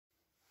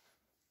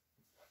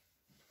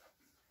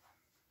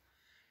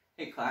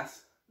Hey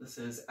class, this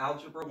is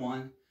Algebra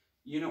 1,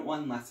 Unit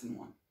 1, Lesson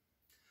 1.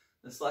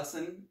 This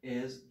lesson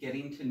is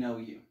getting to know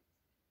you.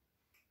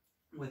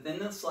 Within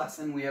this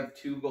lesson, we have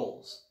two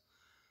goals.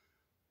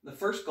 The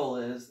first goal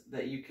is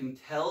that you can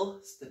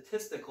tell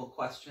statistical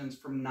questions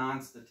from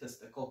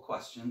non-statistical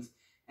questions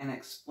and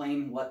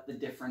explain what the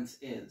difference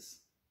is.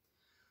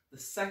 The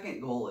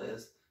second goal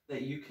is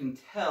that you can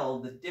tell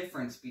the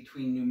difference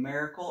between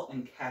numerical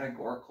and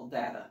categorical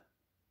data.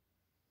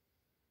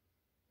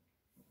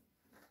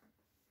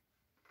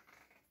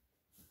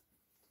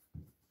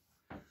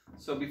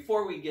 So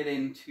before we get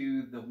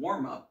into the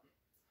warm-up,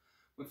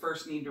 we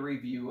first need to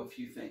review a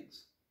few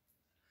things.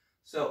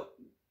 So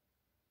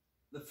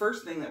the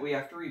first thing that we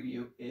have to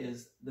review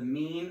is the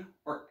mean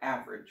or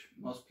average.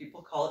 Most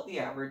people call it the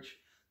average.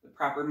 The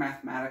proper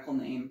mathematical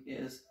name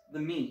is the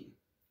mean.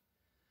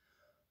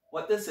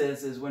 What this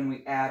is when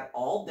we add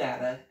all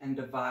data and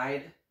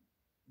divide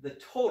the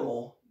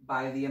total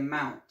by the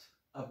amount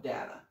of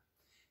data.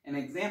 An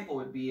example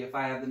would be if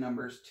I have the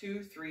numbers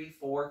 2, 3,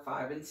 4,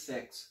 5, and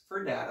 6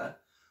 for data,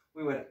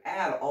 we would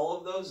add all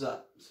of those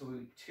up. So we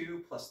would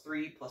 2 plus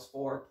 3 plus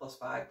 4 plus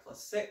 5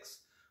 plus 6,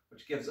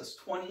 which gives us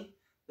 20.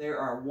 There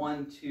are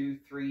 1, 2,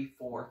 3,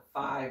 4,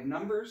 5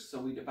 numbers, so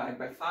we divide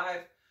by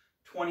 5.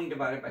 20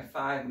 divided by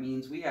 5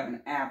 means we have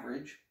an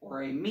average,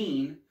 or a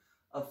mean,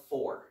 of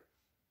 4.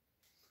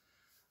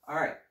 All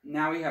right,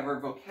 now we have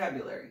our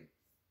vocabulary.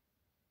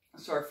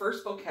 So our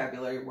first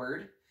vocabulary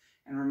word,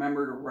 and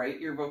remember to write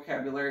your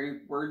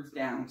vocabulary words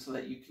down so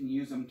that you can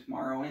use them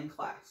tomorrow in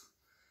class.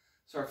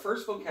 So our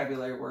first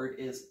vocabulary word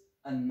is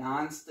a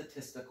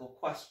non-statistical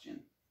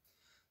question.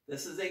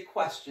 This is a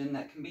question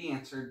that can be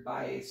answered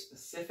by a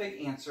specific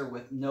answer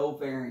with no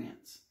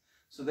variance.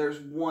 So there's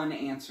one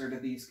answer to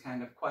these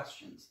kind of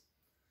questions.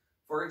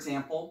 For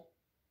example,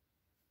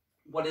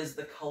 what is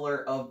the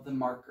color of the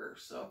marker?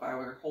 So if I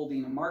were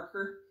holding a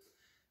marker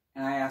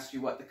and I asked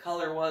you what the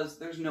color was,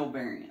 there's no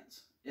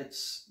variance.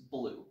 It's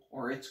blue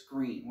or it's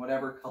green,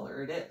 whatever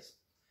color it is.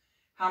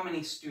 How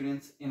many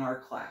students in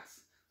our class?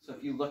 So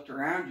if you looked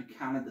around, you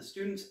counted the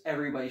students,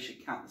 everybody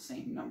should count the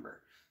same number.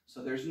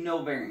 So there's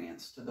no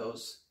variance to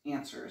those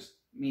answers,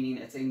 meaning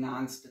it's a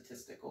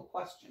non-statistical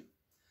question.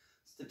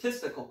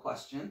 Statistical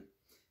question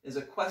is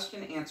a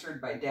question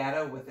answered by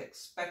data with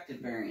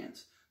expected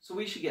variance. So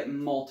we should get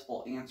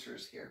multiple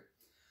answers here.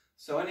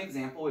 So an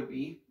example would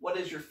be, what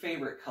is your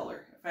favorite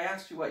color? If I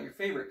asked you what your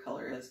favorite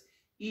color is,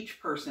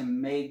 each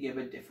person may give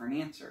a different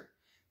answer,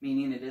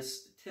 meaning it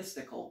is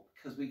statistical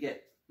because we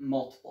get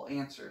multiple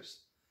answers.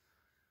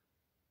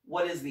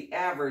 What is the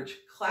average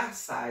class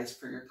size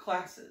for your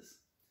classes?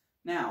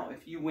 Now,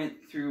 if you went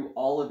through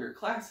all of your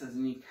classes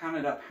and you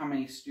counted up how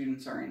many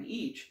students are in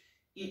each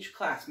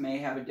class may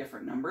have a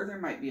different number.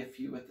 There might be a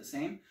few with the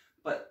same,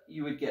 but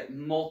you would get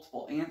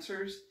multiple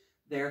answers.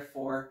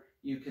 Therefore,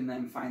 you can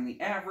then find the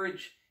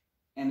average,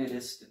 and it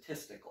is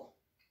statistical.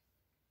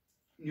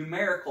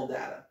 Numerical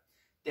data,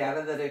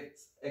 data that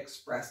is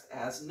expressed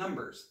as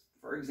numbers.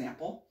 For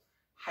example,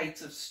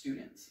 heights of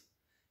students.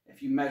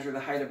 If you measure the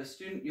height of a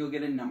student, you'll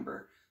get a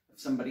number. If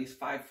somebody's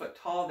 5 foot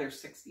tall, they're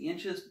 60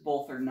 inches.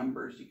 Both are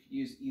numbers. You could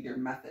use either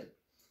method.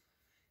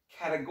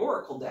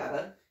 Categorical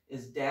data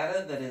is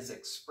data that is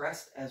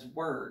expressed as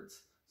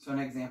words. So an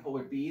example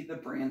would be the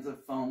brands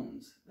of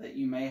phones that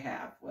you may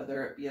have,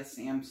 whether it be a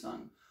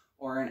Samsung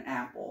or an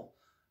Apple.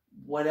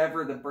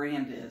 Whatever the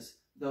brand is,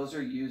 those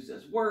are used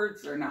as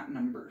words. They're not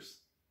numbers.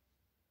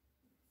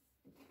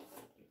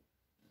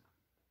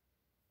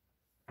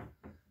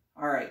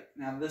 All right,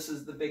 now this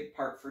is the big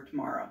part for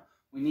tomorrow.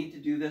 We need to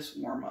do this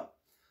warm-up.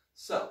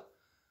 So,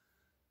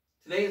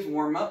 today's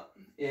warm-up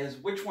is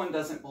which one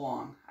doesn't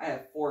belong. I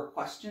have 4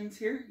 questions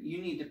here.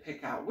 You need to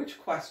pick out which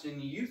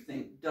question you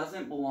think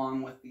doesn't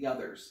belong with the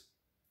others.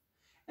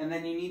 And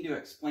then you need to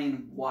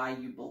explain why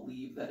you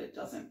believe that it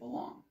doesn't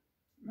belong.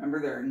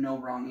 Remember, there are no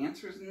wrong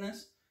answers in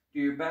this.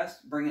 Do your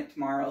best, bring it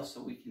tomorrow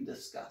so we can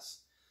discuss.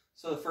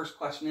 So the first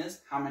question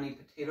is, how many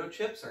potato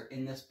chips are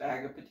in this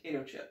bag of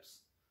potato chips?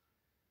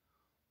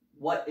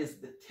 What is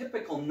the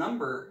typical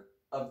number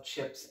of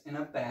chips in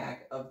a bag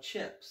of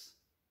chips?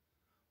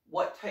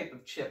 What type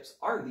of chips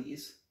are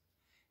these?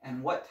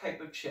 And what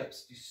type of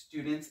chips do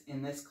students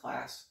in this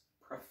class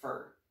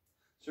prefer?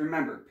 So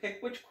remember,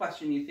 pick which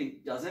question you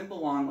think doesn't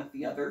belong with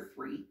the other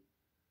 3.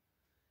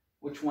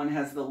 Which one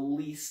has the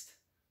least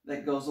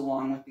that goes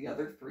along with the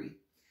other 3.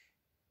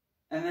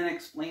 And then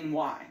explain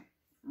why.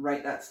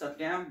 Write that stuff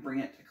down, bring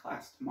it to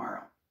class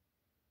tomorrow.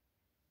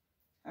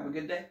 Have a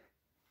good day.